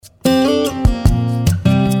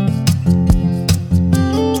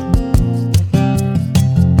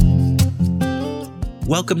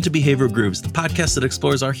Welcome to Behavioral Grooves, the podcast that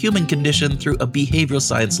explores our human condition through a behavioral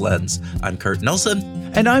science lens. I'm Kurt Nelson.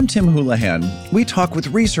 And I'm Tim Houlihan. We talk with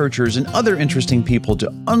researchers and other interesting people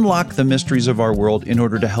to unlock the mysteries of our world in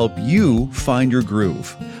order to help you find your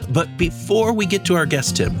groove. But before we get to our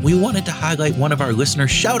guest, Tim, we wanted to highlight one of our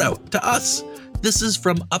listeners' shout out to us. This is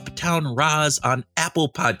from Uptown Roz on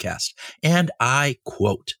Apple Podcast. And I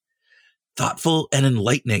quote, "Thoughtful and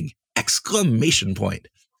enlightening! Exclamation point.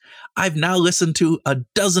 I've now listened to a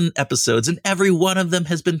dozen episodes and every one of them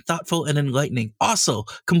has been thoughtful and enlightening. Also,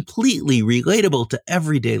 completely relatable to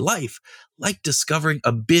everyday life, like discovering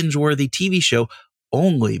a binge-worthy TV show,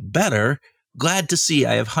 only better. Glad to see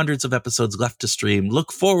I have hundreds of episodes left to stream.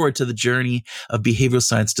 Look forward to the journey of behavioral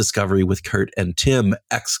science discovery with Kurt and Tim!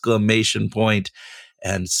 Exclamation point."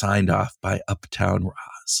 And signed off by Uptown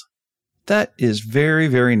Roz. That is very,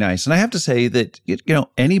 very nice. And I have to say that,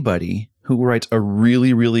 anybody who writes a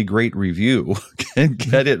really, really great review can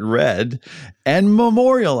get it read and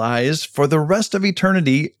memorialized for the rest of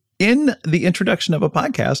eternity in the introduction of a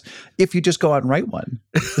podcast if you just go out and write one.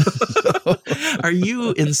 Are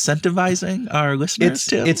you incentivizing our listeners,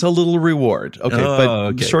 Tim? It's a little reward.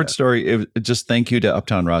 Okay, short yeah. story, just thank you to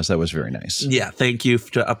Uptown Roz. That was very nice. Yeah, thank you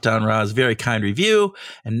to Uptown Roz. Very kind review.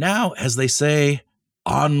 And now, as they say,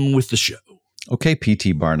 on with the show. Okay,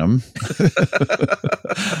 P.T. Barnum.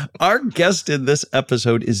 Our guest in this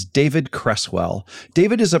episode is David Creswell.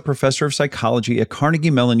 David is a professor of psychology at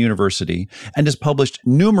Carnegie Mellon University and has published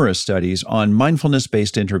numerous studies on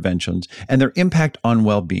mindfulness-based interventions and their impact on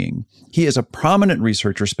well-being. He is a prominent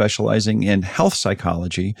researcher specializing in health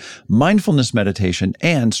psychology, mindfulness meditation,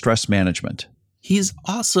 and stress management. He's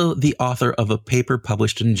also the author of a paper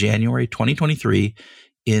published in January 2023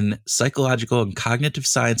 in Psychological and Cognitive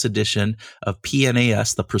Science edition of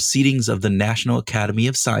PNAS, the Proceedings of the National Academy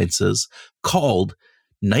of Sciences, called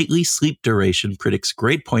 "Nightly Sleep Duration Predicts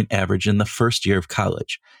Grade Point Average in the First Year of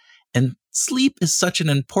College." And sleep is such an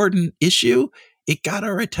important issue, it got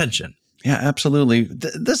our attention. Yeah, absolutely.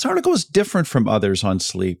 This article is different from others on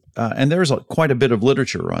sleep, and there's quite a bit of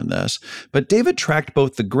literature on this. But David tracked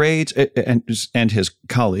both the grades, and his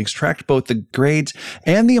colleagues tracked both the grades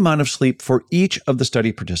and the amount of sleep for each of the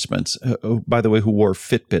study participants, by the way, who wore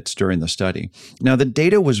Fitbits during the study. Now, the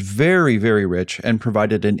data was very, very rich and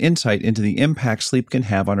provided an insight into the impact sleep can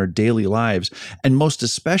have on our daily lives, and most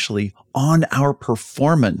especially on our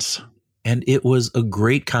performance. And it was a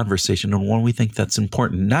great conversation and one we think that's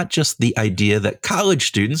important. Not just the idea that college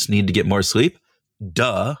students need to get more sleep.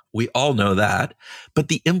 Duh, we all know that. But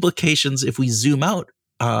the implications, if we zoom out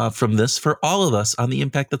from this, for all of us on the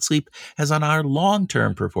impact that sleep has on our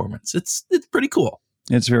long-term performance. It's pretty cool.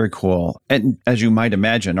 It's very cool. And as you might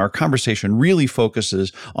imagine, our conversation really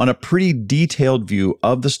focuses on a pretty detailed view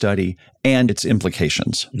of the study and its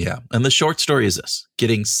implications. Yeah. And the short story is this: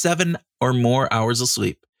 getting 7 or more hours of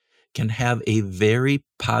sleep can have a very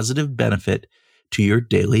positive benefit to your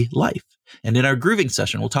daily life. And in our grooving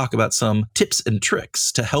session, we'll talk about some tips and tricks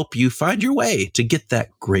to help you find your way to get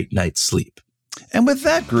that great night's sleep. And with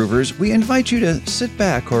that, Groovers, we invite you to sit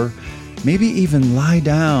back or maybe even lie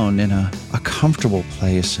down in a comfortable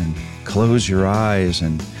place and close your eyes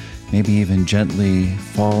and maybe even gently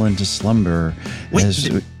fall into slumber.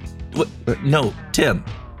 No, Tim,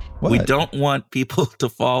 What? We don't want people to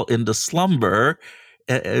fall into slumber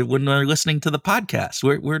when we're listening to the podcast.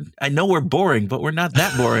 I know we're boring, but we're not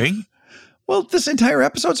that boring. Well, this entire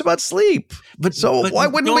episode's about sleep. But why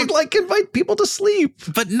wouldn't we invite people to sleep?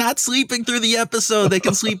 But not sleeping through the episode. They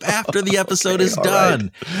can sleep after the episode is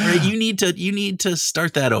done. Right. Right, you need to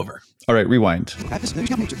start that over. All right, rewind.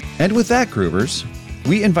 And with that, Groovers,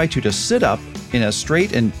 we invite you to sit up in a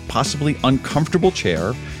straight and possibly uncomfortable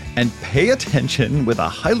chair and pay attention with a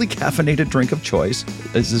highly caffeinated drink of choice.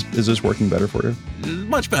 Is this working better for you?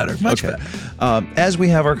 Much better. Much better. As we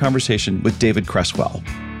have our conversation with David Creswell.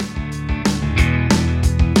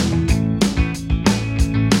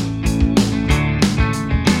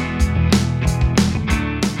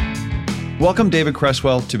 Welcome, David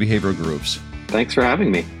Creswell, to Behavioral Grooves. Thanks for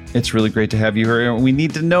having me. It's really great to have you here. We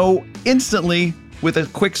need to know instantly, with a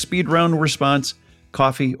quick speed round response,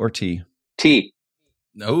 coffee or tea? Tea.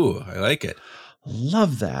 Oh, I like it.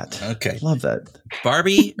 Love that. Okay. Love that.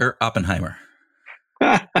 Barbie or Oppenheimer?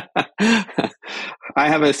 I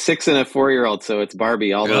have a 6 and a 4-year-old, so it's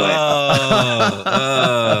Barbie all the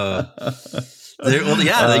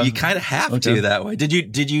way. You kind of have to that way. Did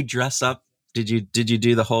you dress up? Did you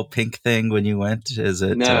do the whole pink thing when you went? Is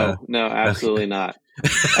it? No, absolutely not.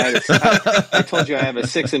 I told you I have a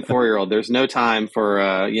 6 and 4-year-old. There's no time for,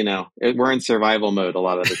 we're in survival mode a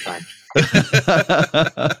lot of the time.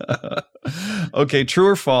 Okay, true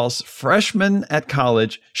or false? Freshmen at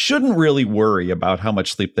college shouldn't really worry about how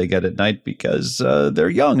much sleep they get at night because they're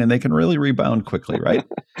young and they can really rebound quickly, right?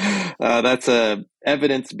 That's a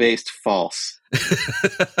evidence-based false.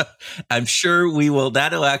 I'm sure we will.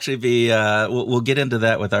 That'll actually be. We'll get into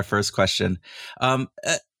that with our first question, and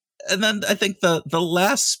then I think the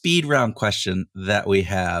last speed round question that we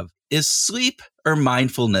have is sleep or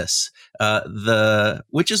mindfulness.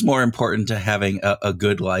 Which is more important to having a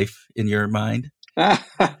good life in your mind?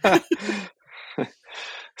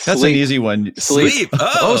 That's an easy one. Sleep.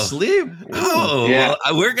 Oh, sleep. Oh, yeah.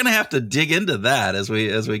 Well, we're gonna have to dig into that as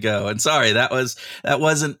we go. And sorry, that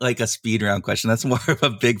wasn't like a speed round question. That's more of a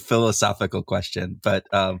big philosophical question. But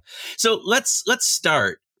so let's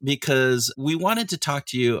start, because we wanted to talk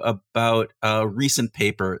to you about a recent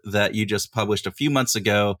paper that you just published a few months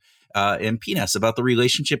ago in PNAS about the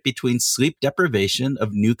relationship between sleep deprivation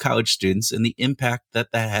of new college students and the impact that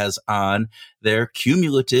has on their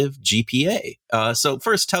cumulative GPA. So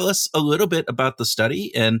first, tell us a little bit about the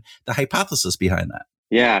study and the hypothesis behind that.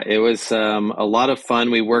 Yeah, it was a lot of fun.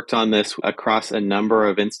 We worked on this across a number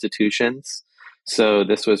of institutions. So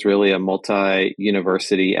this was really a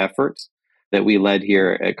multi-university effort that we led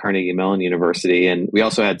here at Carnegie Mellon University. And we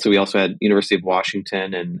also had University of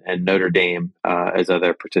Washington and Notre Dame as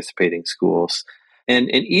other participating schools. And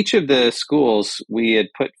in each of the schools, we had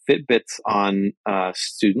put Fitbits on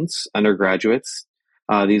students, undergraduates.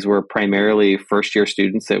 These were primarily first-year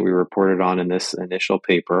students that we reported on in this initial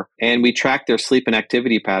paper. And we tracked their sleep and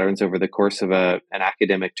activity patterns over the course of an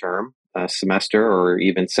academic term, a semester, or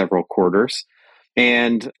even several quarters.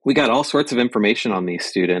 And we got all sorts of information on these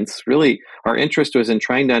students. Really, our interest was in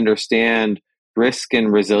trying to understand risk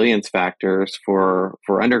and resilience factors for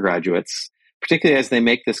undergraduates, particularly as they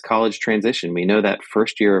make this college transition. We know that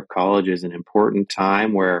first year of college is an important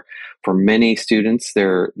time where, for many students,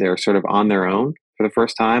 they're sort of on their own for the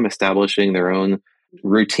first time, establishing their own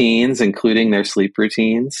routines, including their sleep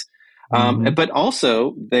routines. But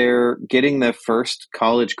also, they're getting the first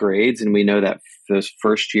college grades, and we know that those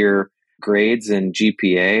first year grades and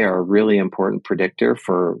GPA are a really important predictor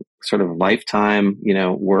for sort of lifetime,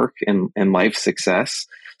 work and life success.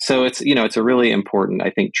 So it's a really important,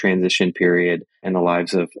 I think, transition period in the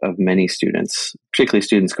lives of many students, particularly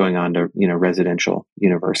students going on to, residential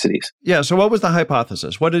universities. Yeah. So what was the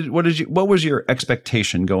hypothesis? What was your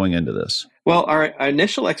expectation going into this? Well, our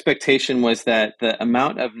initial expectation was that the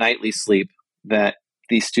amount of nightly sleep that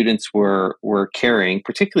these students were carrying,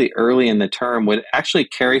 particularly early in the term, would actually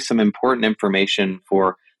carry some important information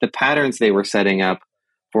for the patterns they were setting up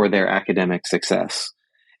for their academic success.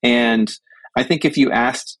 And I think if you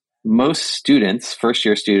asked most students,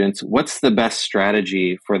 first-year students, what's the best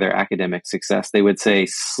strategy for their academic success, they would say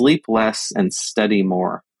sleep less and study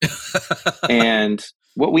more. And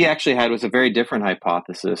what we actually had was a very different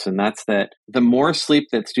hypothesis, and that's that the more sleep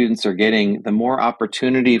that students are getting, the more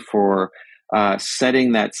opportunity for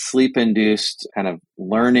setting that sleep-induced kind of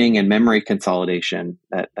learning and memory consolidation,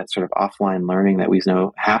 that sort of offline learning that we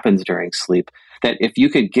know happens during sleep, that if you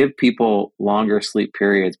could give people longer sleep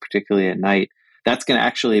periods, particularly at night, that's going to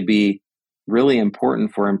actually be really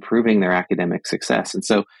important for improving their academic success. And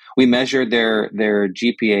so we measured their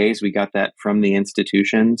GPAs. We got that from the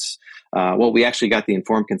institutions. We actually got the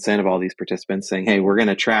informed consent of all these participants saying, hey, we're going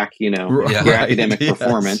to track, your academic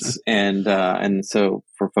performance. And so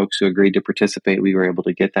for folks who agreed to participate, we were able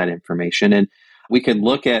to get that information. And we could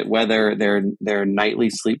look at whether their nightly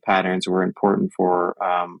sleep patterns were important for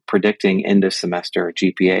predicting end of semester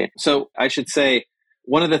GPA. So I should say,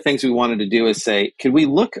 one of the things we wanted to do is say, could we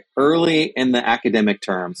look early in the academic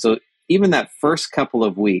term? So even that first couple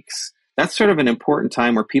of weeks, that's sort of an important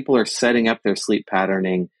time where people are setting up their sleep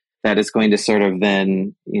patterning that is going to sort of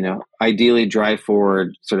then, ideally drive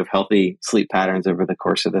forward sort of healthy sleep patterns over the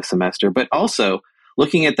course of the semester. But also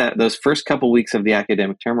looking at those first couple weeks of the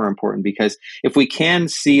academic term are important, because if we can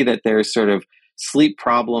see that there's sort of sleep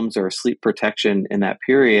problems or sleep protection in that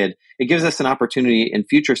period, it gives us an opportunity in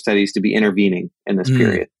future studies to be intervening in this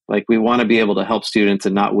period. Like, we want to be able to help students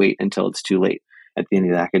and not wait until it's too late at the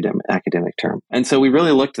end of the academic term. And so we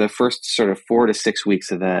really looked at the first sort of 4 to 6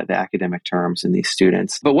 weeks of the academic terms in these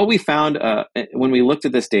students. But what we found when we looked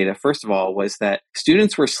at this data, first of all, was that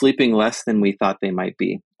students were sleeping less than we thought they might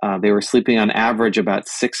be. They were sleeping on average about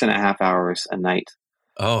 6.5 hours a night.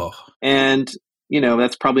 Oh. And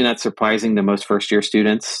that's probably not surprising to most first-year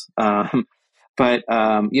students. But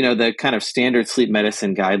the kind of standard sleep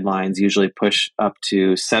medicine guidelines usually push up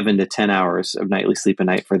to 7 to 10 hours of nightly sleep a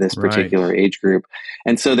night for this particular age group.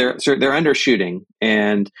 And so they're undershooting.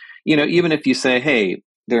 And, even if you say, hey,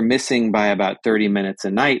 they're missing by about 30 minutes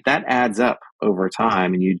a night, that adds up over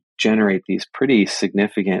time. And you generate these pretty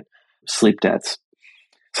significant sleep debts.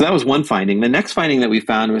 So that was one finding. The next finding that we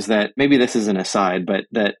found was that, maybe this is an aside, but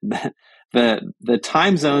that the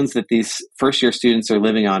time zones that these first year students are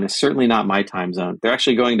living on is certainly not my time zone. They're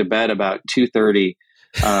actually going to bed about 2:30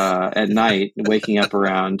 at night, waking up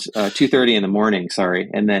around 2:30 in the morning. Sorry,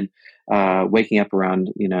 and then waking up around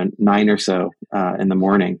 9 or so in the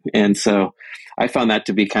morning. And so I found that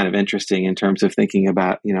to be kind of interesting in terms of thinking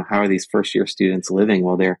about how are these first year students living?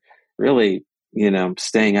 Well, they're really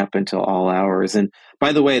staying up until all hours. And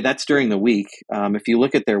by the way, that's during the week. If you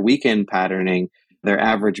look at their weekend patterning, their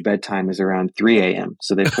average bedtime is around 3 a.m.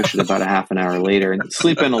 So they push it about a half an hour later and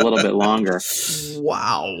sleep in a little bit longer.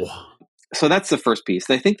 Wow. So that's the first piece.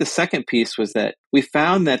 I think the second piece was that we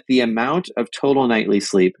found that the amount of total nightly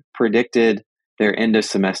sleep predicted their end of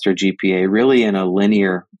semester GPA really in a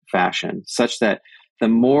linear fashion, such that the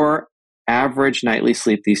more average nightly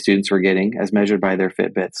sleep these students were getting, as measured by their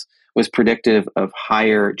Fitbits, was predictive of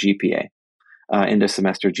higher GPA, end of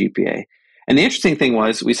semester GPA. And the interesting thing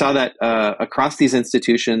was we saw that across these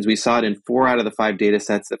institutions, we saw it in 4 out of the 5 data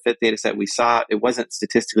sets. The Fit data set, we saw it wasn't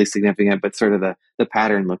statistically significant, but sort of the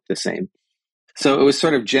pattern looked the same. So it was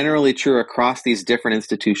sort of generally true across these different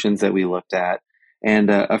institutions that we looked at, and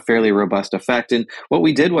a fairly robust effect. And what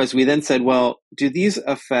we did was we then said, well,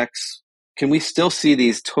 can we still see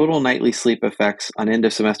these total nightly sleep effects on end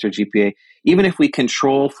of semester GPA, even if we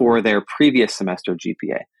control for their previous semester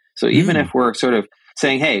GPA? So even if we're sort of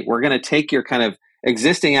saying, hey, we're going to take your kind of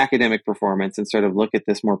existing academic performance and sort of look at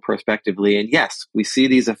this more prospectively, and yes, we see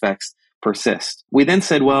these effects persist. We then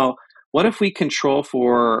said, well, what if we control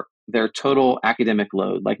for their total academic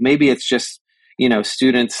load? Like maybe it's just,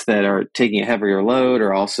 students that are taking a heavier load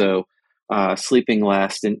or also sleeping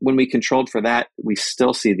less. And when we controlled for that, we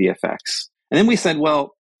still see the effects. And then we said,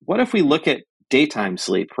 well, what if we look at daytime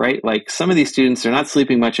sleep, right? Like some of these students are not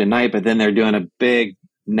sleeping much at night, but then they're doing a big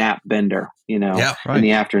nap bender, in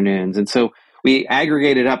the afternoons. And so we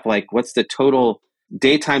aggregated up, like, what's the total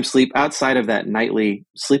daytime sleep outside of that nightly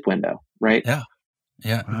sleep window, right? Yeah.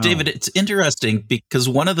 Yeah. Wow. David, it's interesting because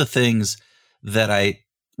one of the things that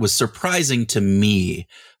was surprising to me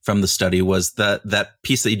from the study was that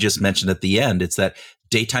piece that you just mentioned at the end. It's that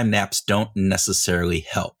daytime naps don't necessarily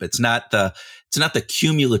help. It's not the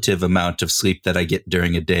cumulative amount of sleep that I get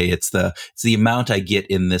during a day. It's the amount I get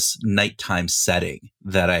in this nighttime setting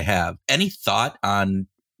that I have. Any thought on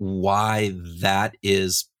why that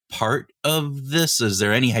is part of this? Is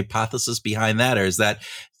there any hypothesis behind that, or is that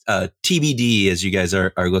TBD as you guys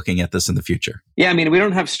are looking at this in the future? Yeah, I mean, we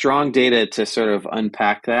don't have strong data to sort of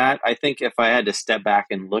unpack that. I think if I had to step back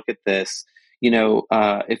and look at this,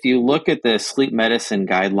 if you look at the sleep medicine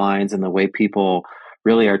guidelines and the way people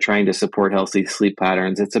really are trying to support healthy sleep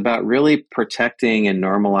patterns, it's about really protecting and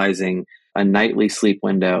normalizing a nightly sleep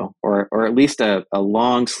window, or at least a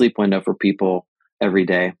long sleep window for people every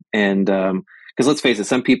day. And because let's face it,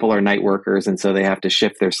 some people are night workers, and so they have to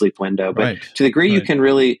shift their sleep window. But to the degree you can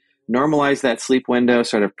really normalize that sleep window,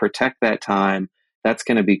 sort of protect that time, that's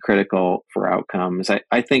going to be critical for outcomes.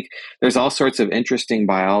 I think there's all sorts of interesting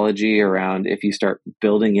biology around if you start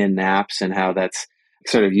building in naps and how that's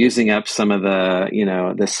sort of using up some of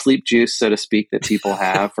the, the sleep juice, so to speak, that people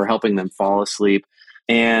have for helping them fall asleep.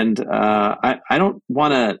 And I don't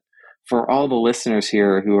want to, for all the listeners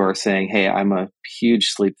here who are saying, hey, I'm a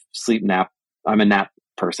huge sleep nap, I'm a nap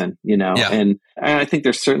person, and I think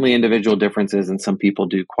there's certainly individual differences, and some people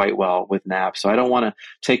do quite well with naps. So I don't want to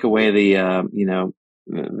take away the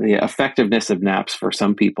effectiveness of naps for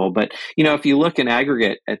some people. But, if you look in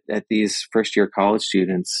aggregate at these first year college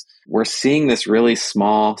students, we're seeing this really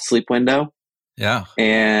small sleep window. Yeah.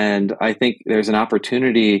 And I think there's an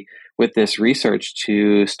opportunity with this research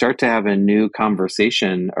to start to have a new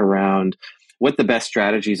conversation around what the best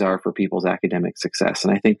strategies are for people's academic success.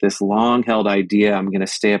 And I think this long held idea, I'm going to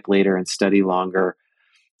stay up later and study longer,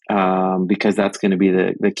 because that's going to be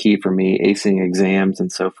the key for me, acing exams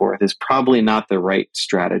and so forth, is probably not the right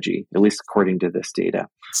strategy, at least according to this data.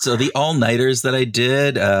 So the all-nighters that I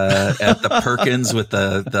did at the Perkins with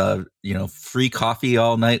the free coffee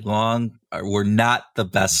all night long were not the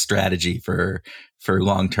best strategy for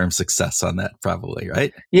long-term success on that, probably,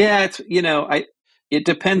 right? Yeah, it's it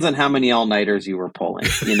depends on how many all-nighters you were pulling.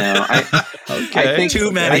 I think too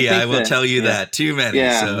many. I will tell you that too many.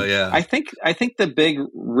 Yeah. So yeah, I think the big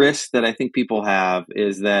risk that I think people have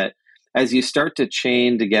is that as you start to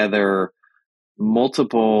chain together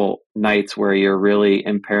multiple nights where you're really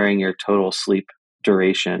impairing your total sleep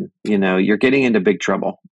duration, you're getting into big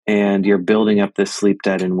trouble, and you're building up this sleep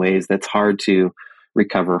debt in ways that's hard to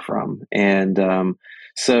recover from. And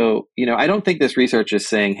so, I don't think this research is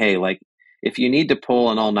saying, hey, like, if you need to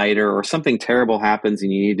pull an all-nighter or something terrible happens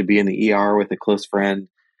and you need to be in the ER with a close friend,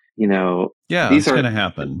 Yeah, these it's going are to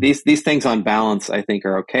happen. these things on balance, I think,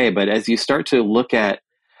 are okay. But as you start to look at,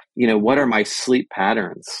 what are my sleep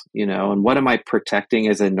patterns, and what am I protecting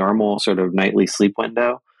as a normal sort of nightly sleep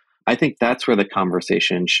window? I think that's where the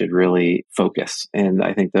conversation should really focus. And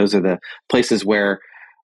I think those are the places where,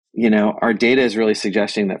 our data is really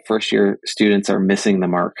suggesting that first year students are missing the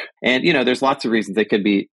mark. And, there's lots of reasons. They could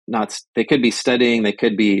be studying, they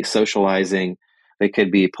could be socializing, they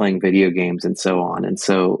could be playing video games and so on. And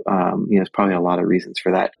so, there's probably a lot of reasons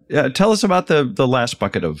for that. Tell us about the last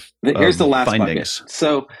bucket of Here's the last findings. bucket.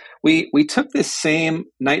 So we took this same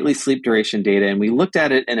nightly sleep duration data and we looked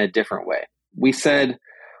at it in a different way. We said,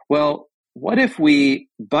 well, what if we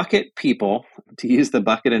bucket people, to use the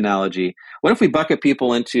bucket analogy, what if we bucket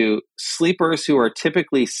people into sleepers who are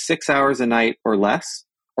typically 6 hours a night or less,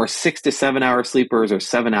 or 6 to 7 hour sleepers, or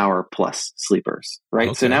 7 hour plus sleepers, right?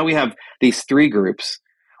 Okay. So now we have these three groups.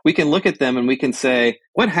 We can look at them and we can say,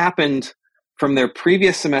 what happened from their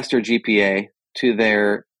previous semester GPA to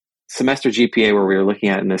their semester GPA where we were looking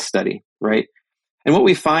at in this study, right? And what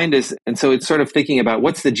we find is, and so it's sort of thinking about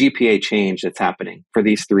what's the GPA change that's happening for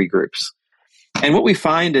these three groups. And what we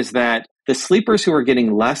find is that the sleepers who are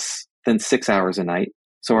getting less than 6 hours a night,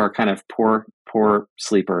 so our kind of poor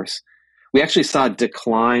sleepers, we actually saw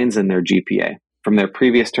declines in their GPA from their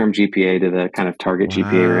previous term GPA to the kind of target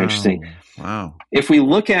GPA we were interesting. Wow. If we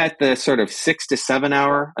look at the sort of 6 to 7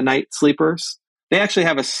 hour a night sleepers, they actually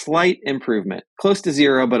have a slight improvement, close to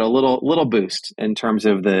zero, but a little boost in terms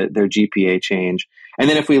of their GPA change. And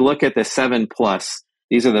then if we look at the 7 plus,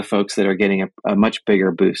 these are the folks that are getting a much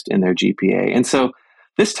bigger boost in their GPA. And so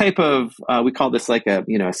this type of, we call this like a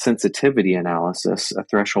sensitivity analysis, a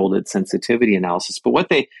thresholded sensitivity analysis. But what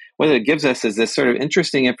it gives us is this sort of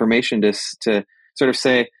interesting information to sort of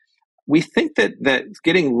say, we think that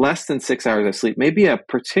getting less than 6 hours of sleep may be a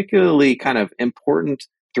particularly kind of important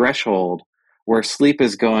threshold where sleep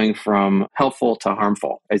is going from helpful to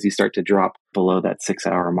harmful as you start to drop below that 6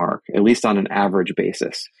 hour mark, at least on an average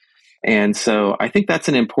basis. And so I think that's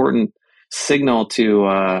an important signal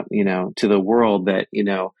to the world that,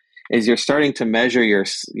 as you're starting to measure your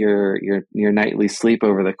nightly sleep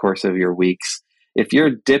over the course of your weeks, if you're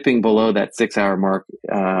dipping below that 6 hour mark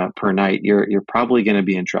per night, you're probably going to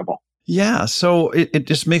be in trouble. Yeah. So it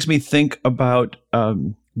just makes me think about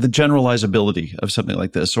the generalizability of something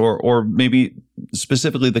like this, or maybe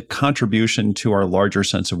specifically the contribution to our larger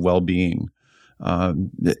sense of well-being.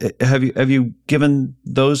 Have you given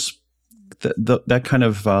those that kind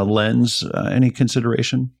of lens any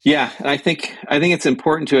consideration? Yeah, and I think it's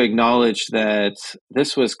important to acknowledge that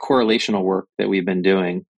this was correlational work that we've been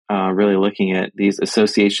doing, really looking at these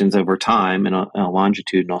associations over time in a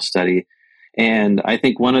longitudinal study. And I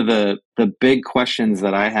think one of the big questions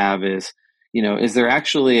that I have is, is there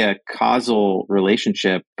actually a causal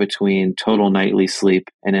relationship between total nightly sleep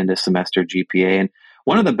and end of semester GPA? And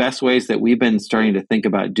one of the best ways that we've been starting to think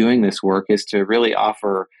about doing this work is to really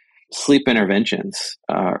offer sleep interventions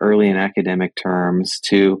early in academic terms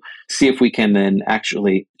to see if we can then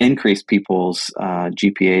actually increase people's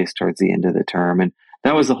GPAs towards the end of the term. And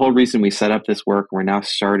that was the whole reason we set up this work. We're now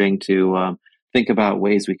starting to think about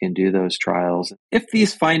ways we can do those trials. If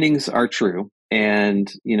these findings are true, and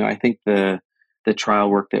I think the trial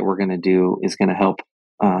work that we're going to do is going to help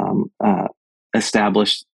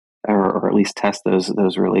establish or at least test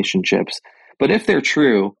those relationships. But if they're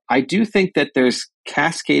true, I do think that there's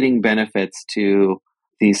cascading benefits to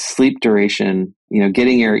the sleep duration,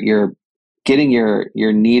 getting your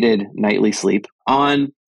needed nightly sleep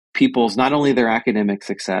on people's, not only their academic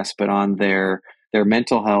success, but on their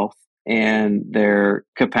mental health and their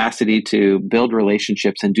capacity to build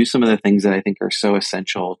relationships and do some of the things that I think are so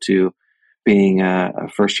essential to being a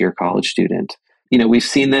first-year college student. We've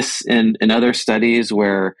seen this in other studies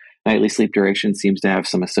where nightly sleep duration seems to have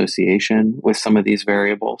some association with some of these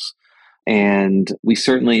variables. And we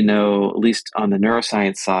certainly know, at least on the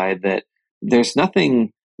neuroscience side, that there's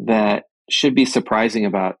nothing that should be surprising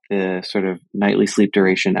about the sort of nightly sleep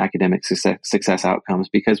duration academic success outcomes,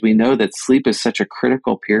 because we know that sleep is such a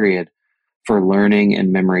critical period for learning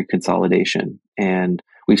and memory consolidation. And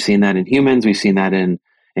we've seen that in humans, we've seen that in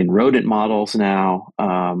rodent models now,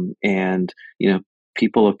 and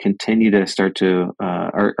people have continued to start to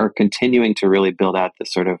are continuing to really build out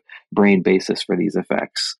this sort of brain basis for these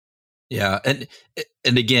effects. Yeah,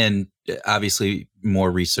 and again, obviously,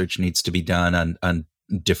 more research needs to be done on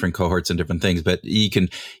different cohorts and different things. But you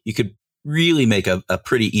could really make a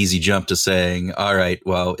pretty easy jump to saying, all right,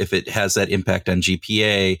 well, if it has that impact on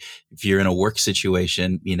GPA, if you're in a work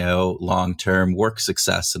situation, long-term work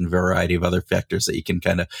success and a variety of other factors that you can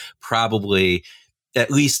kind of probably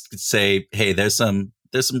at least say, hey, there's some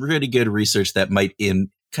really good research that might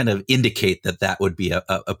kind of indicate that would be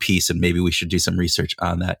a piece, and maybe we should do some research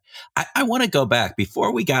on that. I want to go back.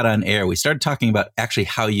 Before we got on air, we started talking about actually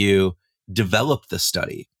how you developed the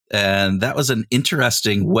study. And that was an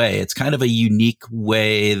interesting way. It's kind of a unique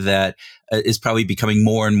way that is probably becoming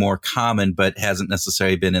more and more common, but hasn't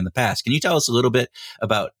necessarily been in the past. Can you tell us a little bit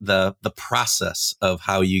about the process of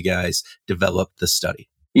how you guys developed the study?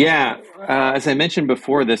 Yeah, as I mentioned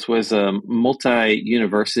before, this was a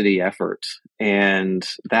multi-university effort, and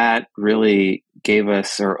that really gave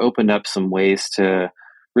us or opened up some ways to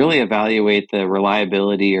really evaluate the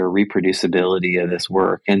reliability or reproducibility of this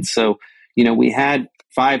work. And so, we had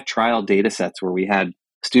 5 trial data sets where we had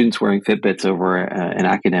students wearing Fitbits over an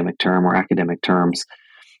academic term or academic terms.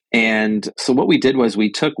 And so what we did was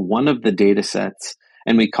we took one of the data sets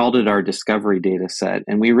and we called it our discovery data set.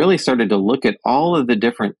 And we really started to look at all of the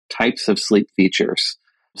different types of sleep features.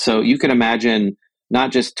 So you can imagine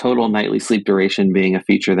not just total nightly sleep duration being a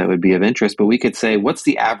feature that would be of interest, but we could say, what's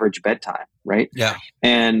the average bedtime, right? Yeah.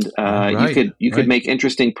 And you could make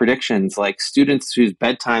interesting predictions, like students whose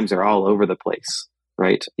bedtimes are all over the place,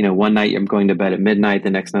 right? One night I'm going to bed at midnight, the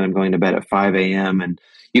next night I'm going to bed at 5 a.m. And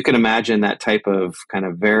you can imagine that type of kind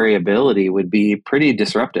of variability would be pretty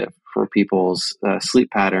disruptive for people's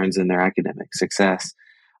sleep patterns and their academic success,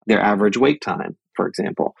 their average wake time, for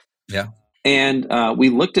example. Yeah. And we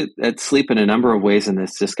looked at sleep in a number of ways in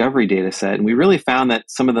this discovery data set, and we really found that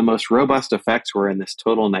some of the most robust effects were in this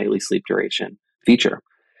total nightly sleep duration feature.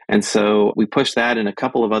 And so we pushed that and a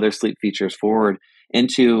couple of other sleep features forward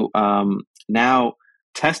into now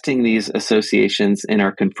testing these associations in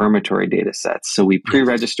our confirmatory data sets. So we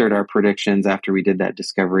pre-registered our predictions after we did that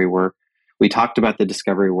discovery work. We talked about the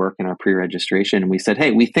discovery work in our pre-registration, and we said, hey,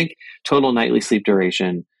 we think total nightly sleep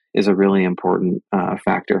duration is a really important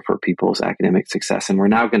factor for people's academic success. And we're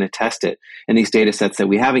now going to test it in these data sets that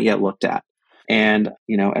we haven't yet looked at. And,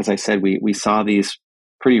 as I said, we saw these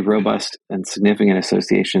pretty robust and significant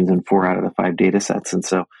associations in 4 out of the 5 data sets. And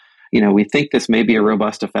so, we think this may be a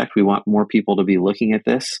robust effect. We want more people to be looking at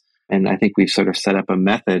this. And I think we've sort of set up a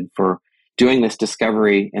method for doing this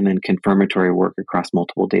discovery and then confirmatory work across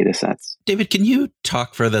multiple data sets. David, can you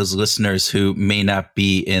talk for those listeners who may not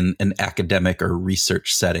be in an academic or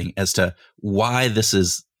research setting as to why this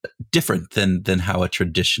is different than how a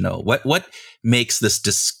traditional, what makes this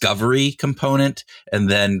discovery component, and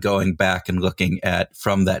then going back and looking at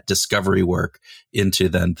from that discovery work into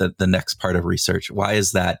then the next part of research? Why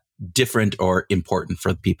is that different or important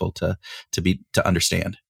for people to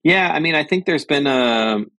understand? Yeah, I mean, I think there's been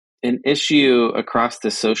an issue across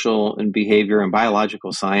the social and behavior and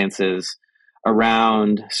biological sciences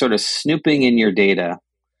around sort of snooping in your data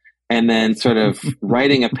and then sort of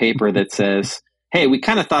writing a paper that says, hey, we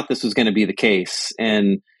kind of thought this was going to be the case.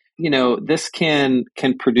 And, this can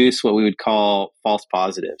produce what we would call false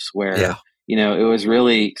positives, where, it was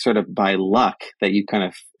really sort of by luck that you kind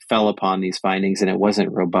of fell upon these findings and it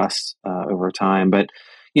wasn't robust over time. But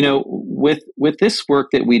with this work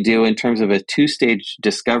that we do in terms of a 2-stage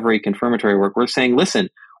discovery confirmatory work, we're saying, listen,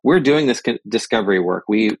 we're doing this discovery work.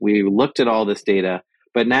 We looked at all this data,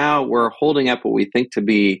 but now we're holding up what we think to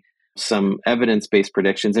be some evidence-based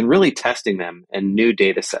predictions and really testing them in new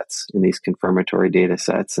data sets, in these confirmatory data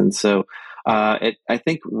sets. And so it, I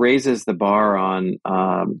think, raises the bar on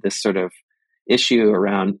this sort of issue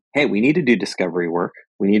around, hey, we need to do discovery work.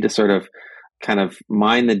 We need to sort of kind of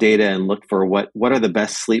mine the data and look for what are the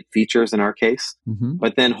best sleep features in our case,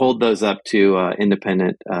 but then hold those up to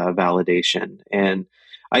independent validation. And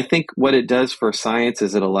I think what it does for science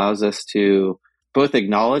is it allows us to both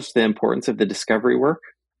acknowledge the importance of the discovery work,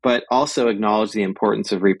 but also acknowledge the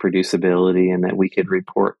importance of reproducibility and that we could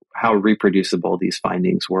report how reproducible these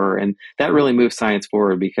findings were. And that really moves science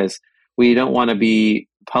forward because we don't want to be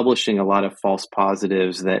publishing a lot of false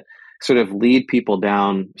positives that sort of lead people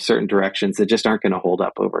down certain directions that just aren't going to hold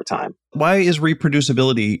up over time. Why is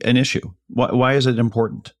reproducibility an issue? Why is it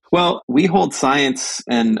important? Well, we hold science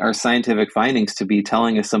and our scientific findings to be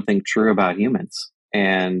telling us something true about humans.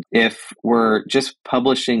 And if we're just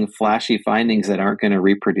publishing flashy findings that aren't going to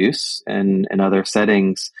reproduce in other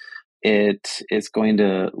settings, it is going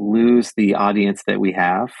to lose the audience that we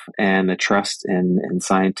have and the trust in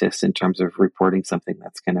scientists in terms of reporting something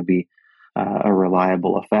that's going to be a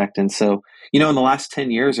reliable effect. And so, in the last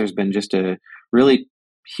 10 years, there's been just a really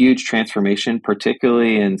huge transformation,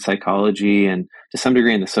 particularly in psychology and to some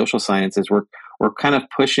degree in the social sciences. We're kind of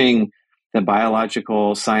pushing the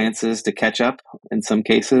biological sciences to catch up in some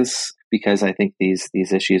cases, because I think these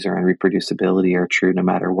issues around reproducibility are true no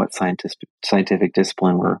matter what scientific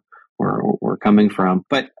discipline we're coming from.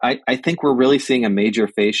 But I think we're really seeing a major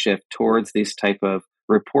phase shift towards these type of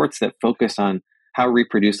reports that focus on how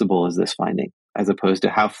reproducible is this finding, as opposed to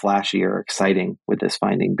how flashy or exciting would this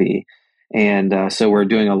finding be. And so we're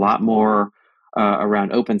doing a lot more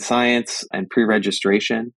around open science and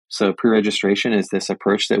pre-registration. So pre-registration is this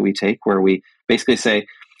approach that we take where we basically say,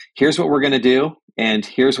 here's what we're going to do, and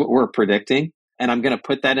here's what we're predicting. And I'm going to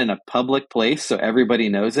put that in a public place so everybody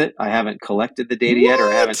knows it. I haven't collected the data yet, or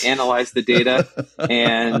I haven't analyzed the data.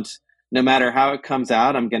 And no matter how it comes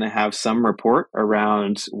out, I'm going to have some report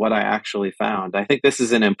around what I actually found. I think this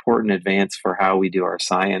is an important advance for how we do our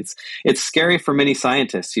science. It's scary for many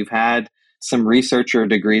scientists who've had some researcher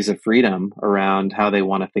degrees of freedom around how they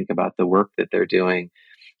want to think about the work that they're doing,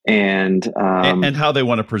 and how they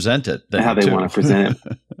want to present it. How they want to present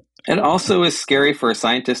it. It also is scary for a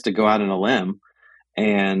scientist to go out on a limb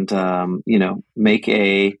and make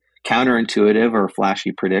a counterintuitive or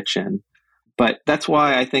flashy prediction. But that's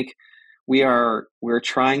why I think we're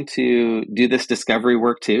trying to do this discovery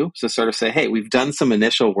work too. So sort of say, hey, we've done some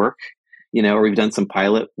initial work, or we've done some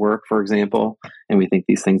pilot work, for example, and we think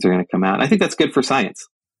these things are going to come out. And I think that's good for science.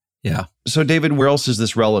 Yeah. So David, where else is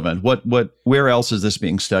this relevant? Where else is this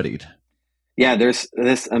being studied? Yeah, there's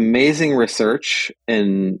this amazing research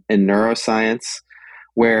in neuroscience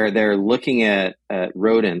where they're looking at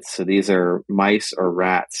rodents. So these are mice or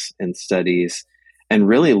rats in studies, and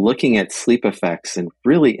really looking at sleep effects in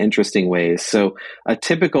really interesting ways. So a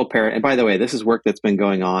typical parrot, and by the way, this is work that's been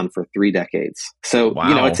going on for 3 decades. So,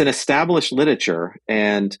 wow. It's an established literature.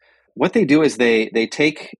 And what they do is they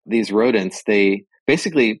take these rodents, they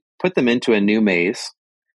basically put them into a new maze.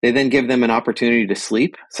 They then give them an opportunity to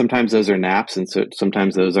sleep. Sometimes those are naps, and so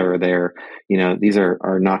sometimes those are these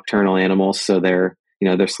are nocturnal animals. So they're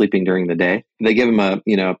sleeping during the day. They give them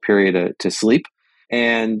a period to sleep,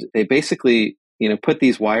 and they basically put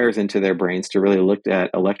these wires into their brains to really look at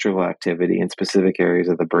electrical activity in specific areas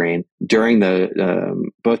of the brain during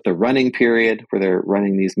both the running period where they're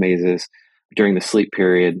running these mazes, during the sleep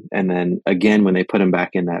period, and then again when they put them back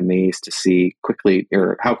in that maze to see quickly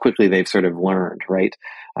or how quickly they've sort of learned, right?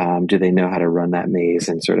 Do they know how to run that maze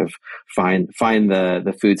and sort of find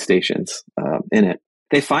the food stations in it?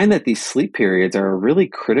 They find that these sleep periods are a really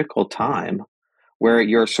critical time where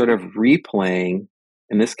you're sort of replaying,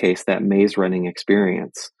 in this case, that maze running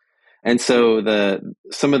experience. And so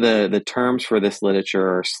some of the terms for this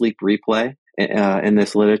literature are sleep replay in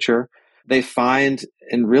this literature. They find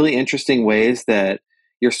in really interesting ways that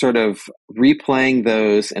you're sort of replaying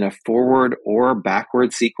those in a forward or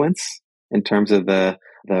backward sequence in terms of the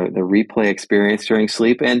replay experience during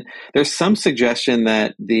sleep. And there's some suggestion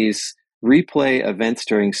that these replay events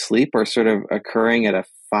during sleep are sort of occurring at a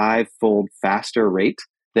 5-fold faster rate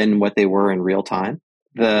than what they were in real time.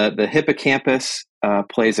 The hippocampus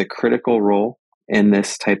plays a critical role in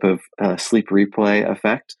this type of sleep replay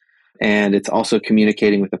effect. And it's also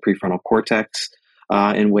communicating with the prefrontal cortex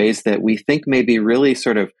in ways that we think may be really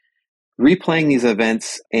sort of replaying these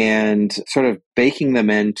events and sort of baking them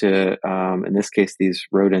into, in this case, these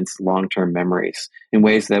rodents' long-term memories in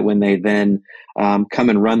ways that when they then come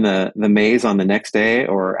and run the maze on the next day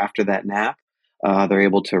or after that nap, they're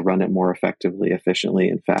able to run it more effectively, efficiently,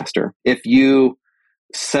 and faster. If you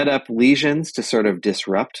set up lesions to sort of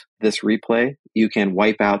disrupt this replay, you can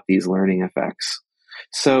wipe out these learning effects.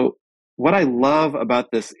 So what I love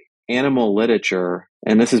about this animal literature,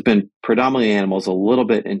 and this has been predominantly animals, a little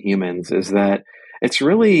bit in humans, is that it's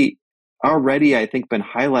really already, I think, been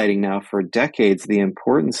highlighting now for decades the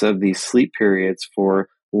importance of these sleep periods for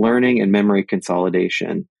learning and memory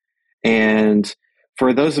consolidation. And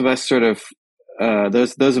for those of us sort of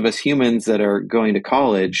those of us humans that are going to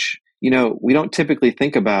college, we don't typically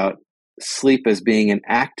think about sleep as being an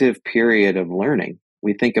active period of learning.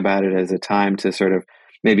 We think about it as a time to sort of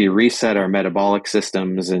maybe reset our metabolic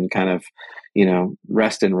systems and kind of,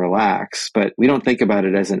 rest and relax. But we don't think about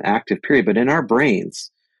it as an active period. But in our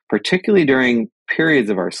brains, particularly during periods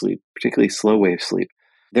of our sleep, particularly slow wave sleep,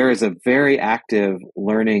 there is a very active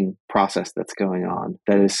learning process that's going on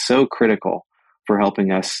that is so critical for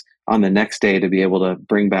helping us on the next day to be able to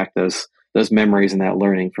bring back those memories and that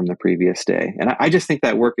learning from the previous day. And I just think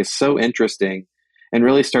that work is so interesting and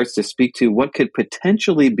really starts to speak to what could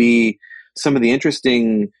potentially be some of the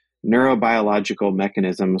interesting neurobiological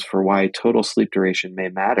mechanisms for why total sleep duration may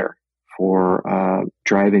matter for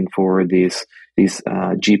driving forward these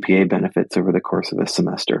GPA benefits over the course of a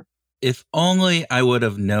semester. If only I would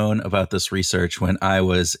have known about this research when I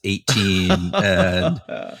was 18 and,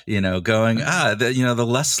 going, the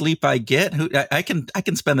less sleep I get, I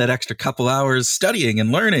can spend that extra couple hours studying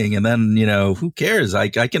and learning. And then, who cares? I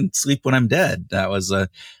can sleep when I'm dead. That was a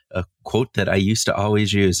quote that I used to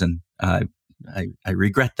always use. And I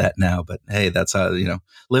regret that now, but hey, that's how,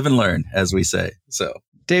 live and learn, as we say. So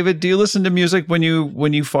David, do you listen to music when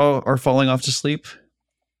you are falling off to sleep?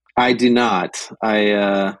 I do not.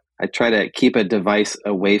 I try to keep a device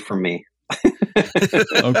away from me.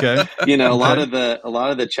 Okay. A lot of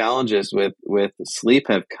the challenges with sleep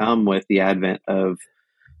have come with the advent of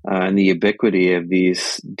and the ubiquity of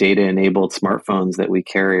these data-enabled smartphones that we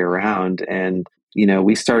carry around. And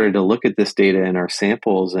we started to look at this data in our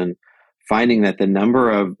samples and finding that the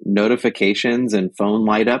number of notifications and phone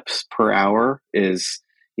light ups per hour is,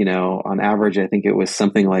 on average, I think it was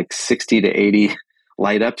something like 60 to 80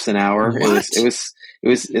 light ups an hour. What?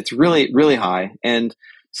 It's really, really high. And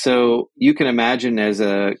so you can imagine as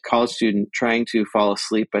a college student trying to fall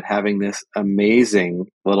asleep, but having this amazing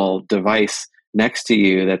little device next to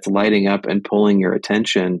you that's lighting up and pulling your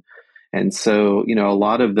attention. And so, a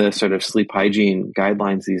lot of the sort of sleep hygiene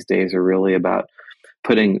guidelines these days are really about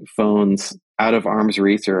putting phones out of arm's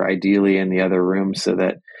reach or ideally in the other room so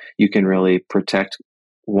that you can really protect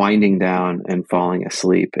winding down and falling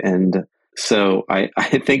asleep. And so I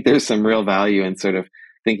think there's some real value in sort of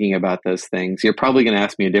thinking about those things. You're probably going to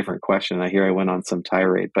ask me a different question. I hear I went on some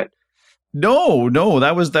tirade, but No,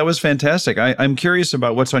 that was fantastic. I'm curious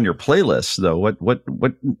about what's on your playlist, though. What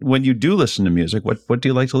when you do listen to music, what do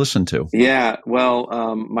you like to listen to? Yeah,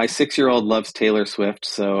 well, my 6-year-old loves Taylor Swift,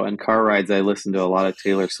 so on car rides I listen to a lot of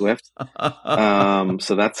Taylor Swift.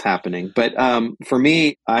 So that's happening. But for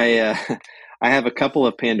me, I have a couple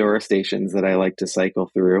of Pandora stations that I like to cycle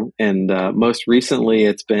through, and most recently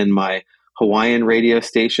it's been my Hawaiian radio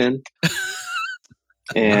station,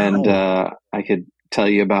 and I could tell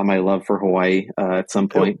you about my love for Hawaii at some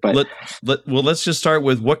point. But let's just start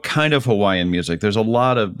with what kind of Hawaiian music. There's a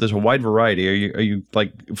wide variety. Are you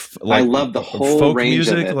like I love the whole folk range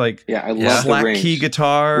music, of it. like I love slack the range. key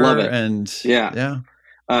guitar, Love it. and yeah.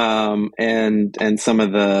 And some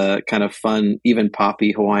of the kind of fun, even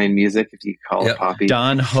poppy Hawaiian music, if you call it poppy.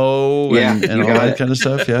 Don Ho and all that kind of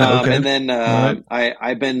stuff. Yeah. Okay. And then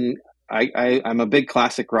I'm a big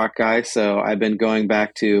classic rock guy, so I've been going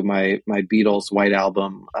back to my Beatles White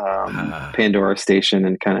Album Pandora station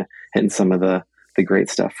and kind of hitting some of the great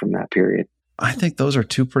stuff from that period. I think those are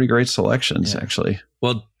two pretty great selections, actually.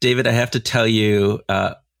 Well, David, I have to tell you,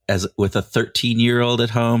 as with a 13-year-old at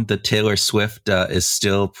home, the Taylor Swift is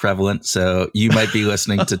still prevalent. So you might be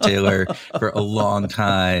listening to Taylor for a long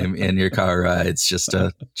time in your car rides, just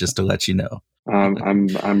to let you know.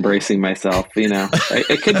 I'm bracing myself.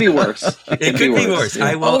 It could be worse. It could be worse. Yeah.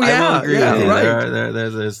 I will agree with you.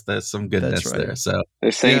 Right. There's some goodness there. So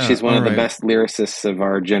they're saying she's one of the best lyricists of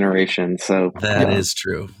our generation. So that is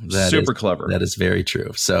true. Super clever. That is very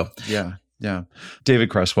true. So yeah. David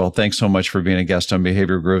Creswell, thanks so much for being a guest on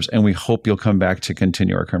Behavior Grooves, and we hope you'll come back to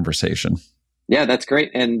continue our conversation. Yeah, that's great.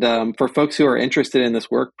 And for folks who are interested in this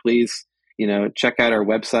work, please, check out our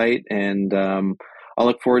website, and I'll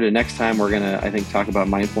look forward to next time. We're going to, I think, talk about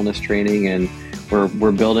mindfulness training, and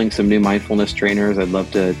we're building some new mindfulness trainers. I'd love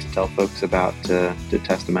to tell folks about to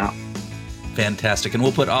test them out. Fantastic. And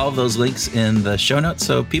we'll put all of those links in the show notes,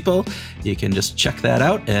 so people, you can just check that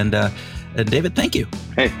out. And David, thank you.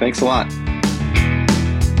 Hey, thanks a lot.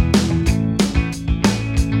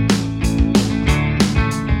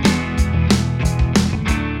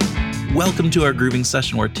 Welcome to our grooving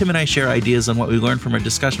session, where Tim and I share ideas on what we learned from our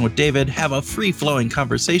discussion with David, have a free-flowing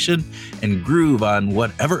conversation, and groove on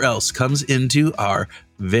whatever else comes into our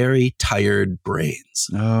very tired brains.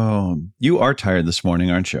 Oh, you are tired this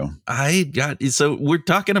morning, aren't you? So we're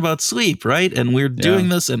talking about sleep, right? And we're doing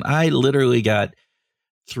this, and I literally got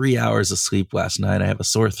 3 hours of sleep last night. I have a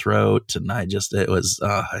sore throat, and it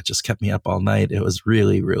just kept me up all night. It was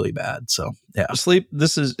really, really bad. So yeah. Sleep,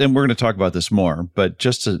 and we're going to talk about this more, but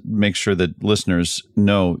just to make sure that listeners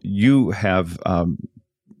know, you have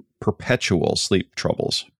perpetual sleep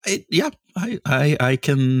troubles. I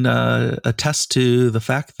can attest to the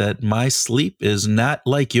fact that my sleep is not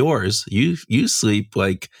like yours. You sleep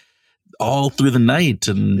like all through the night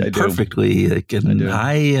and perfectly.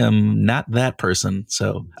 I am not that person.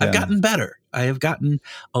 So I've gotten better. I have gotten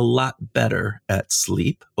a lot better at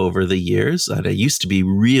sleep over the years. I used to be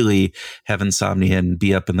really have insomnia and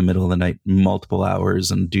be up in the middle of the night multiple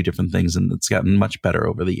hours and do different things. And it's gotten much better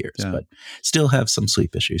over the years, but still have some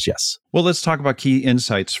sleep issues. Yes. Well, let's talk about key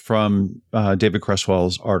insights from David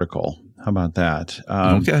Creswell's article. How about that?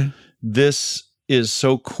 Okay. This is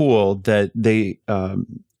so cool that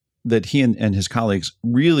that he and his colleagues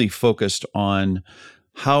really focused on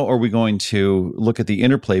how are we going to look at the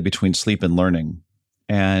interplay between sleep and learning,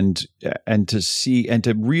 and to see and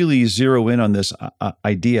to really zero in on this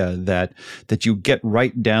idea that you get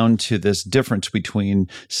right down to this difference between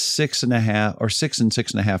 6 and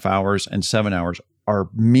 6.5 hours and 7 hours are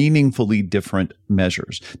meaningfully different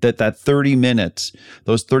measures. That 30 minutes,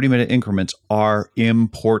 those 30-minute increments are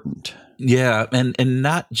important. Yeah, and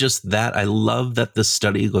not just that. I love that the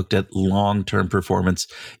study looked at long-term performance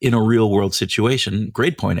in a real-world situation,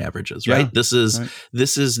 grade point averages, right? Yeah,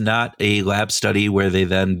 this is not a lab study where they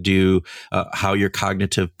then do how your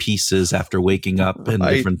cognitive pieces after waking up and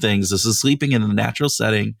different things. This is sleeping in a natural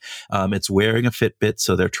setting. It's wearing a Fitbit,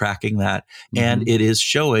 so they're tracking that, and it is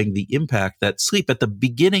showing the impact that sleep at the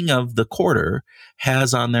beginning of the quarter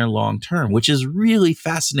has on their long-term, which is really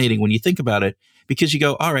fascinating when you think about it. Because you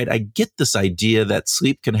go, all right, I get this idea that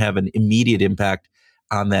sleep can have an immediate impact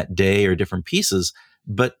on that day or different pieces,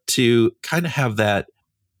 but to kind of have that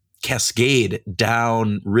cascade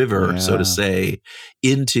down river, so to say,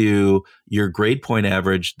 into your grade point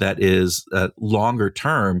average that is longer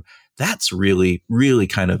term, that's really, really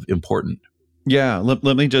kind of important. Yeah, let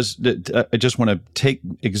me I just want to take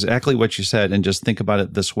exactly what you said and just think about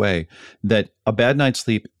it this way, that a bad night's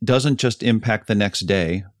sleep doesn't just impact the next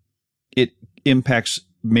day. It impacts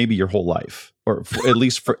maybe your whole life, or at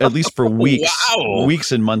least for weeks,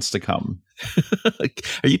 weeks and months to come.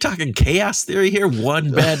 Are you talking chaos theory here?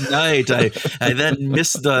 One bad night, I then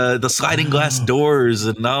missed the sliding glass doors,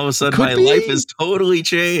 and all of a sudden my life is totally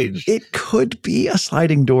changed. It could be a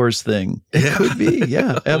sliding doors thing. It could be,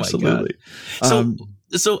 yeah, absolutely.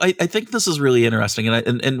 So I think this is really interesting,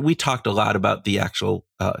 and we talked a lot about the actual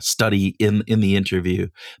study in the interview,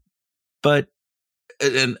 but.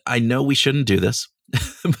 And I know we shouldn't do this,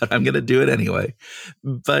 but I'm going to do it anyway.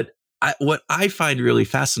 But what I find really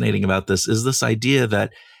fascinating about this is this idea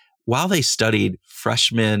that while they studied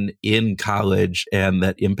freshmen in college and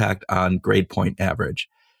that impact on grade point average,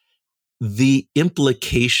 the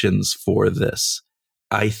implications for this,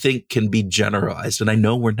 I think, can be generalized. And I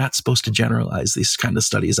know we're not supposed to generalize these kind of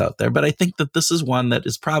studies out there, but I think that this is one that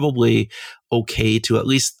is probably okay to at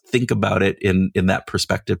least think about it in that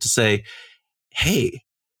perspective, to say, hey,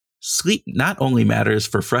 sleep not only matters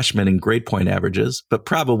for freshmen in grade point averages, but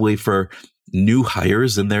probably for new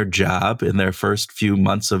hires in their job, in their first few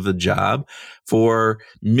months of the job, for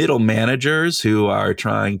middle managers who are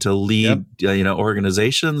trying to lead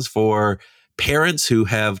organizations, for parents who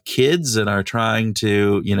have kids and are trying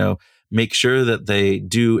to make sure that they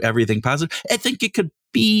do everything positive. I think it could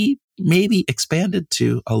be maybe expanded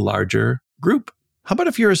to a larger group. How about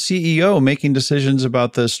if you're a CEO making decisions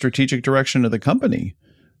about the strategic direction of the company?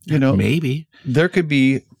 Maybe there could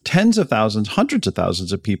be tens of thousands, hundreds of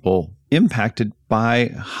thousands of people impacted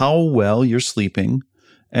by how well you're sleeping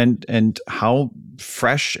and how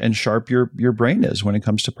fresh and sharp your brain is when it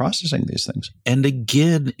comes to processing these things. And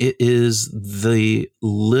again, it is the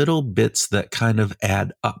little bits that kind of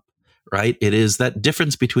add up, right? It is that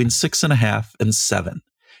difference between 6.5 and 7.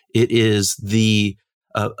 It is the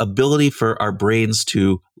ability for our brains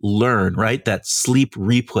to learn, right? That sleep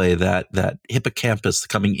replay, that hippocampus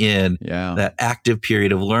coming in, that active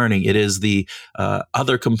period of learning. It is the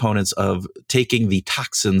other components of taking the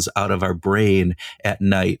toxins out of our brain at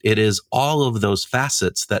night. It is all of those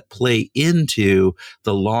facets that play into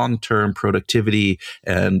the long-term productivity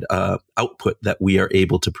and output that we are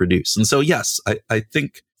able to produce. And so, yes, I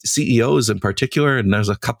think CEOs in particular, and there's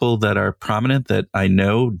a couple that are prominent that I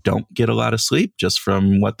know don't get a lot of sleep just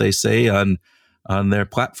from what they say on their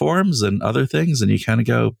platforms and other things. And you kind of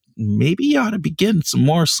go, maybe you ought to begin some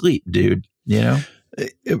more sleep, dude.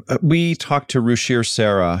 We talked to Ruchir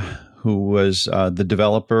Sarah, who was the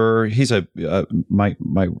developer. He's my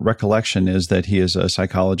recollection is that he is a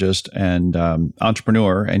psychologist and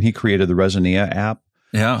entrepreneur, and he created the Resonia app.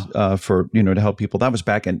 For to help people. That was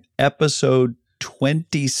back in episode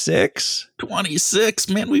 26,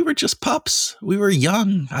 man, we were just pups. We were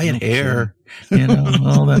young. I had hair,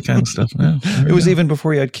 all that kind of stuff. It was even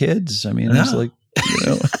before you had kids. I mean, it's like,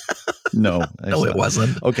 no, it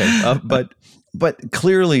wasn't. Okay. But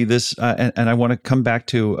clearly this, and I want to come back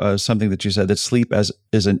to something that you said, that sleep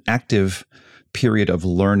is an active period of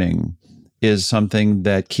learning is something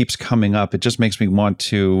that keeps coming up. It just makes me want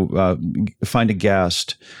to find a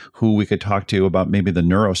guest who we could talk to about maybe the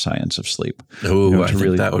neuroscience of sleep. Oh, I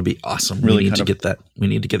think that would be awesome. Really, we need to get that. We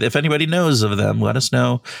need to get. If anybody knows of them, let us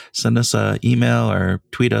know. Send us an email or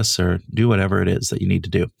tweet us or do whatever it is that you need to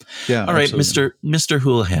do. Yeah. All right, Mr.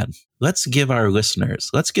 Houlihan. Let's give our listeners,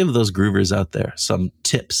 let's give those groovers out there some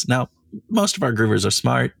tips. Now, most of our groovers are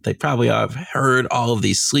smart. They probably have heard all of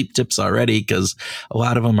these sleep tips already because a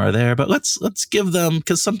lot of them are there. But let's give them,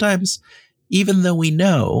 because sometimes, even though we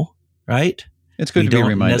know, right, it's good we to be don't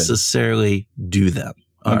reminded. necessarily do them.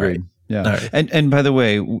 All Agreed. right. Yeah. All right. And by the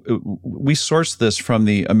way, we sourced this from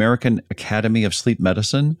the American Academy of Sleep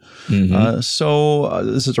Medicine. So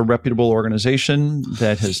this is a reputable organization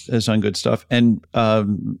that has done good stuff. And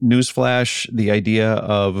newsflash, the idea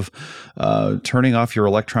of turning off your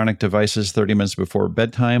electronic devices 30 minutes before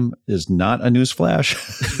bedtime is not a newsflash.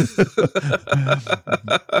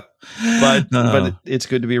 but it's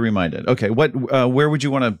good to be reminded. Okay, where would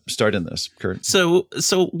you want to start in this, Kurt? So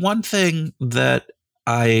one thing that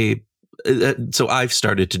I've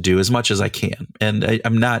started to do as much as I can, and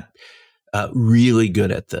I'm not really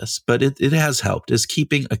good at this, but it has helped, is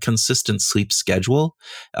keeping a consistent sleep schedule.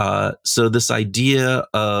 So this idea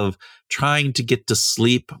of trying to get to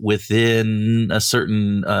sleep within a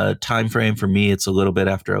certain time frame, for me, it's a little bit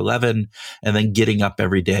after 11, and then getting up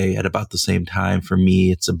every day at about the same time. For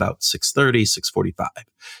me, it's about 6:30, 6:45.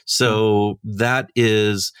 So that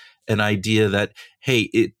is an idea that, hey,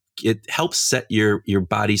 it helps set your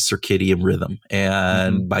body's circadian rhythm.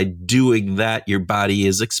 And by doing that, your body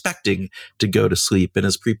is expecting to go to sleep and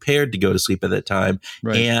is prepared to go to sleep at that time.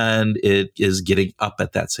 Right. And it is getting up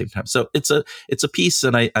at that same time. So it's a piece,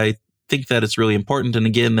 and I think that it's really important. And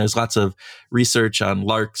again, there's lots of research on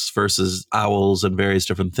larks versus owls and various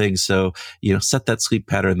different things. So, set that sleep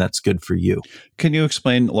pattern that's good for you. Can you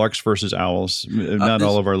explain larks versus owls? Not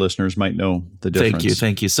all of our listeners might know the difference.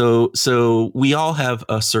 Thank you. So we all have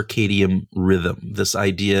a circadian rhythm. This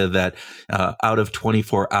idea that out of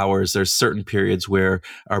 24 hours, there's certain periods where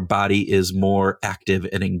our body is more active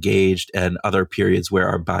and engaged, and other periods where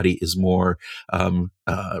our body is more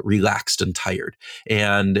relaxed and tired.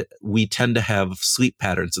 And we tend to have sleep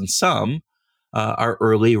patterns, and some are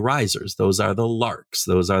early risers. Those are the larks.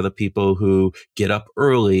 Those are the people who get up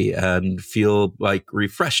early and feel like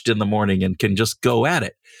refreshed in the morning and can just go at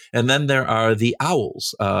it. And then there are the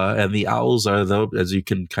owls, and the owls are, as you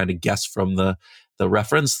can kind of guess from the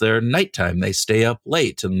reference, they're nighttime. They stay up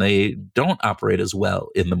late and they don't operate as well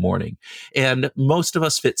in the morning. And most of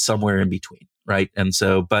us fit somewhere in between, right? And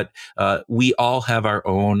so, but we all have our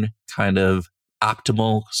own kind of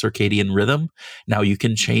optimal circadian rhythm. Now, you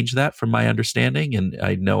can change that, from my understanding. And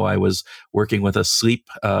I know I was working with a sleep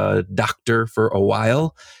doctor for a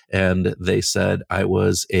while, and they said I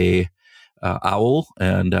was a owl,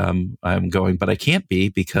 and I'm going, but I can't be,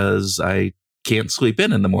 because I can't sleep in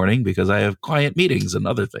the morning because I have client meetings and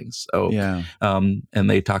other things. So, yeah. And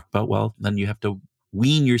they talked about, well, then you have to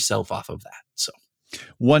wean yourself off of that. So.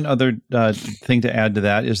 One other thing to add to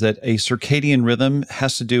that is that a circadian rhythm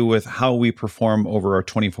has to do with how we perform over our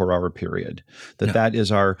 24-hour period. That is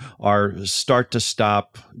our start to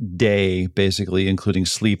stop day, basically, including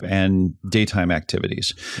sleep and daytime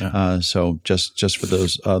activities. Yeah. So just for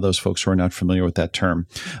those folks who are not familiar with that term.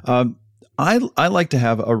 I like to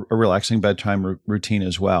have a relaxing bedtime routine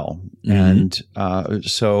as well. And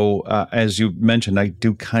so as you mentioned, I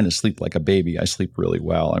do kind of sleep like a baby. I sleep really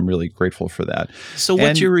well. I'm really grateful for that. So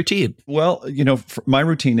what's your routine? Well, my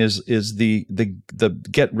routine is the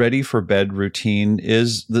get ready for bed routine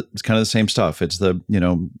it's kind of the same stuff. It's the,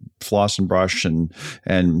 floss and brush and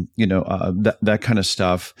that kind of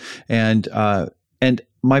stuff. And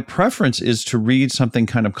my preference is to read something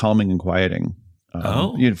kind of calming and quieting.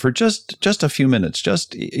 For just a few minutes,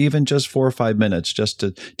 even 4 or 5 minutes, just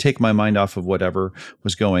to take my mind off of whatever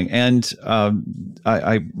was going. And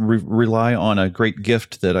I rely on a great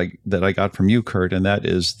gift that I got from you, Kurt, and that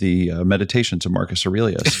is the Meditations of Marcus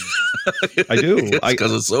Aurelius. I do,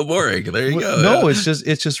 because it's so boring. There you go. No, it's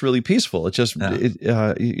just really peaceful. It's just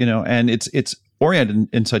and it's oriented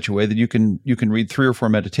in such a way that you can read 3 or 4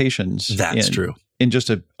 meditations. That's true. In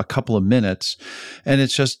just a couple of minutes. And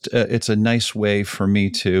it's just, it's a nice way for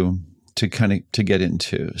me to get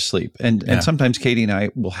into sleep. And sometimes Katie and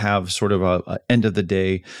I will have sort of a end of the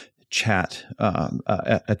day chat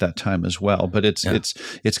at that time as well. But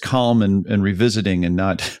it's calm and revisiting, and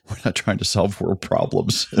we're not trying to solve world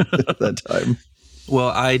problems at that time. Well,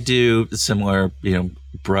 I do similar,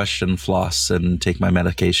 brush and floss and take my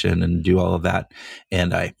medication and do all of that.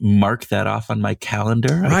 And I mark that off on my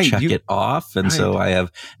calendar. I check it off. And so I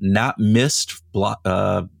have not missed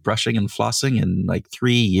brushing and flossing in like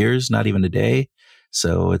 3 years, not even a day.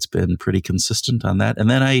 So it's been pretty consistent on that. And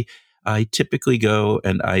then I typically go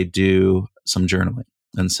and I do some journaling.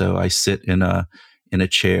 And so I sit in a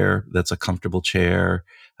chair that's a comfortable chair,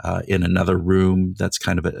 in another room that's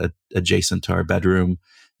kind of adjacent to our bedroom.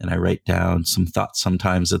 And I write down some thoughts.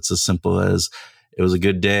 Sometimes it's as simple as, it was a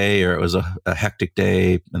good day or it was a hectic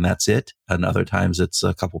day and that's it. And other times it's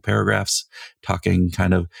a couple paragraphs talking,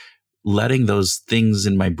 kind of letting those things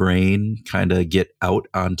in my brain kind of get out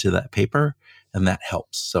onto that paper, and that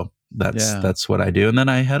helps. So that's what I do. And then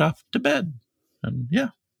I head off to bed. And yeah.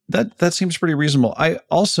 That seems pretty reasonable. I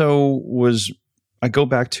go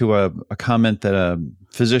back to a comment that a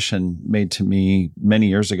physician made to me many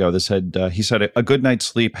years ago that said, he said, a good night's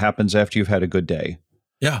sleep happens after you've had a good day.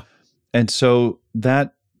 Yeah. And so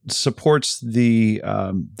that supports the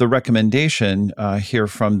recommendation here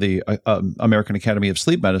from the American Academy of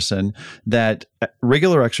Sleep Medicine that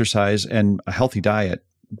regular exercise and a healthy diet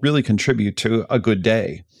really contribute to a good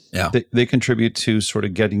day. Yeah. They contribute to sort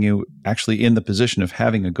of getting you actually in the position of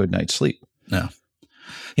having a good night's sleep. Yeah.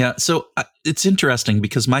 Yeah. So it's interesting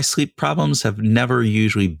because my sleep problems have never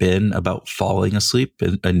usually been about falling asleep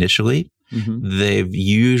initially. Mm-hmm. They've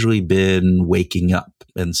usually been waking up.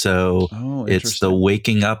 And so it's the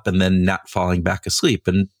waking up and then not falling back asleep.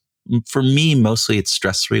 And for me, mostly it's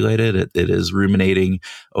stress related. It is ruminating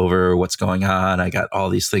over what's going on. I got all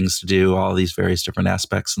these things to do, all these various different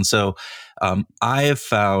aspects. And so I have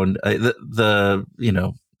found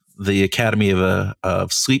the Academy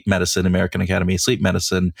of Sleep Medicine, American Academy of Sleep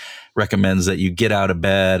Medicine, recommends that you get out of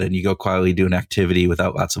bed and you go quietly do an activity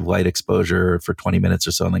without lots of light exposure for 20 minutes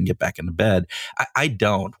or so and then get back into bed. I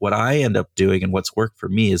don't. What I end up doing and what's worked for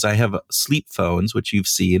me is I have sleep phones, which you've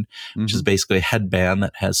seen, mm-hmm. which is basically a headband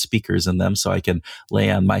that has speakers in them so I can lay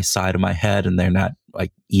on my side of my head and they're not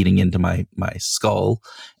like eating into my skull.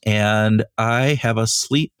 And I have a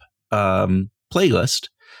sleep playlist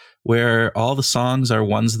where all the songs are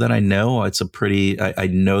ones that I know. It's I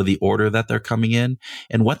know the order that they're coming in.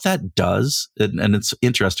 And what that does, and it's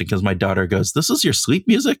interesting because my daughter goes, "This is your sleep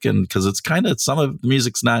music?" And because it's kind of, some of the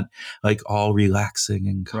music's not like all relaxing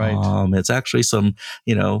and calm. Right. It's actually some,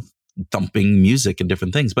 thumping music and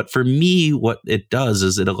different things. But for me, what it does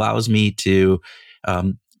is it allows me to,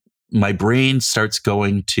 my brain starts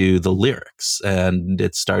going to the lyrics, and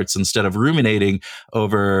it starts, instead of ruminating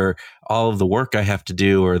over all of the work I have to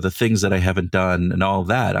do or the things that I haven't done and all of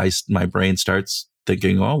that, my brain starts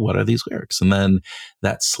thinking, oh, what are these lyrics? And then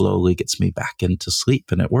that slowly gets me back into sleep,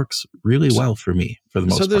 and it works really well for me for the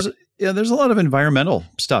most part. There's a lot of environmental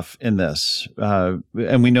stuff in this.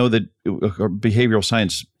 And we know that behavioral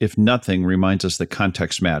science, if nothing, reminds us that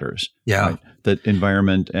context matters. Yeah. Right? That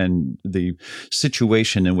environment and the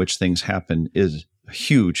situation in which things happen is a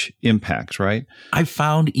huge impact, right? I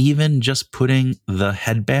found even just putting the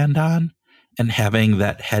headband on and having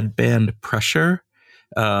that headband pressure,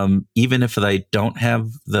 even if I don't have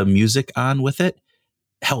the music on with it,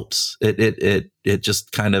 helps. It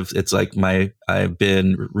just kind of, it's like I've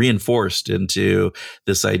been reinforced into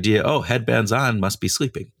this idea, headbands on, must be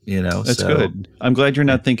sleeping, That's good. I'm glad you're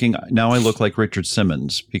not thinking, now I look like Richard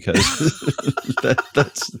Simmons, because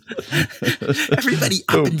that's everybody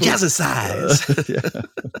up and jazzercise.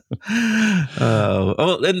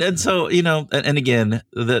 And so, and again,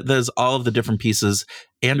 there's all of the different pieces.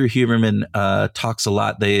 Andrew Huberman talks a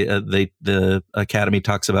lot. The Academy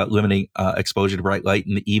talks about limiting exposure to bright light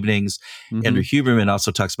in the evenings. Mm-hmm. Andrew Huberman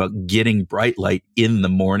also talks about getting bright light in the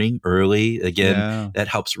morning early. Again, that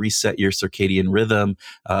helps reset your circadian rhythm.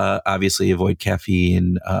 Obviously, avoid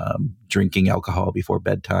caffeine, drinking alcohol before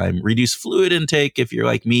bedtime. Reduce fluid intake if you're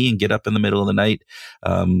like me and get up in the middle of the night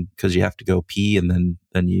because you have to go pee, and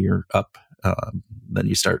then you're up. Then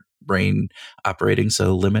you start brain operating.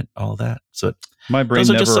 So limit all that. So my brain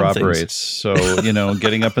never operates. So,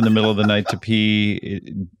 getting up in the middle of the night to pee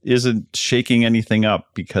isn't shaking anything up,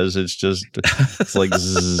 because it's like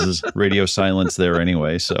zzz, radio silence there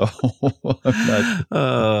anyway. So I'm not.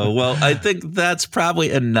 Well, I think that's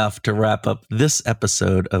probably enough to wrap up this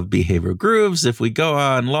episode of Behavioral Grooves. If we go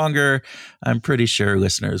on longer, I'm pretty sure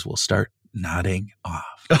listeners will start nodding off.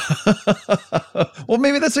 Well,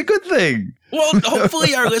 maybe that's a good thing. Well,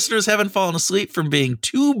 hopefully our listeners haven't fallen asleep from being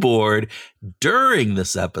too bored during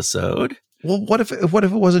this episode. Well, what if it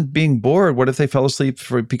wasn't being bored? What if they fell asleep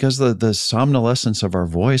because of the somnolescence of our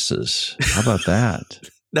voices? How about that?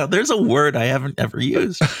 Now, there's a word I haven't ever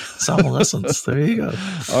used. Somnolescence. There you go.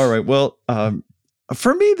 All right. Well,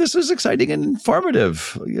 for me, this is exciting and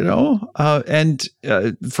informative, and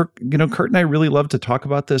for Kurt and I really love to talk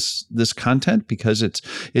about this content because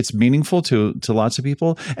it's meaningful to lots of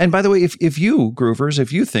people. And by the way, if you Groovers,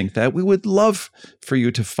 if you think that, we would love for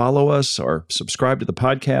you to follow us or subscribe to the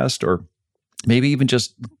podcast or maybe even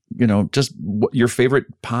just your favorite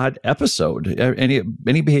pod episode, any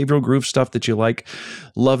behavioral groove stuff that you like,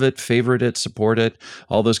 love it, favorite it, support it,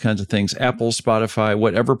 all those kinds of things. Apple, Spotify,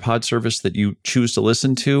 whatever pod service that you choose to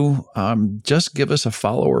listen to, just give us a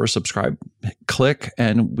follow or a subscribe, click,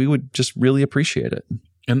 and we would just really appreciate it.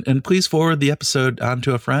 And please forward the episode on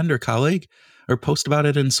to a friend or colleague, or post about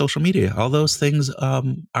it in social media. All those things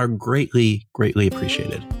are greatly, greatly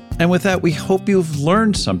appreciated. And with that, we hope you've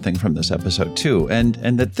learned something from this episode too, and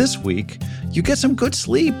that this week you get some good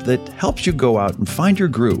sleep that helps you go out and find your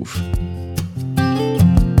groove.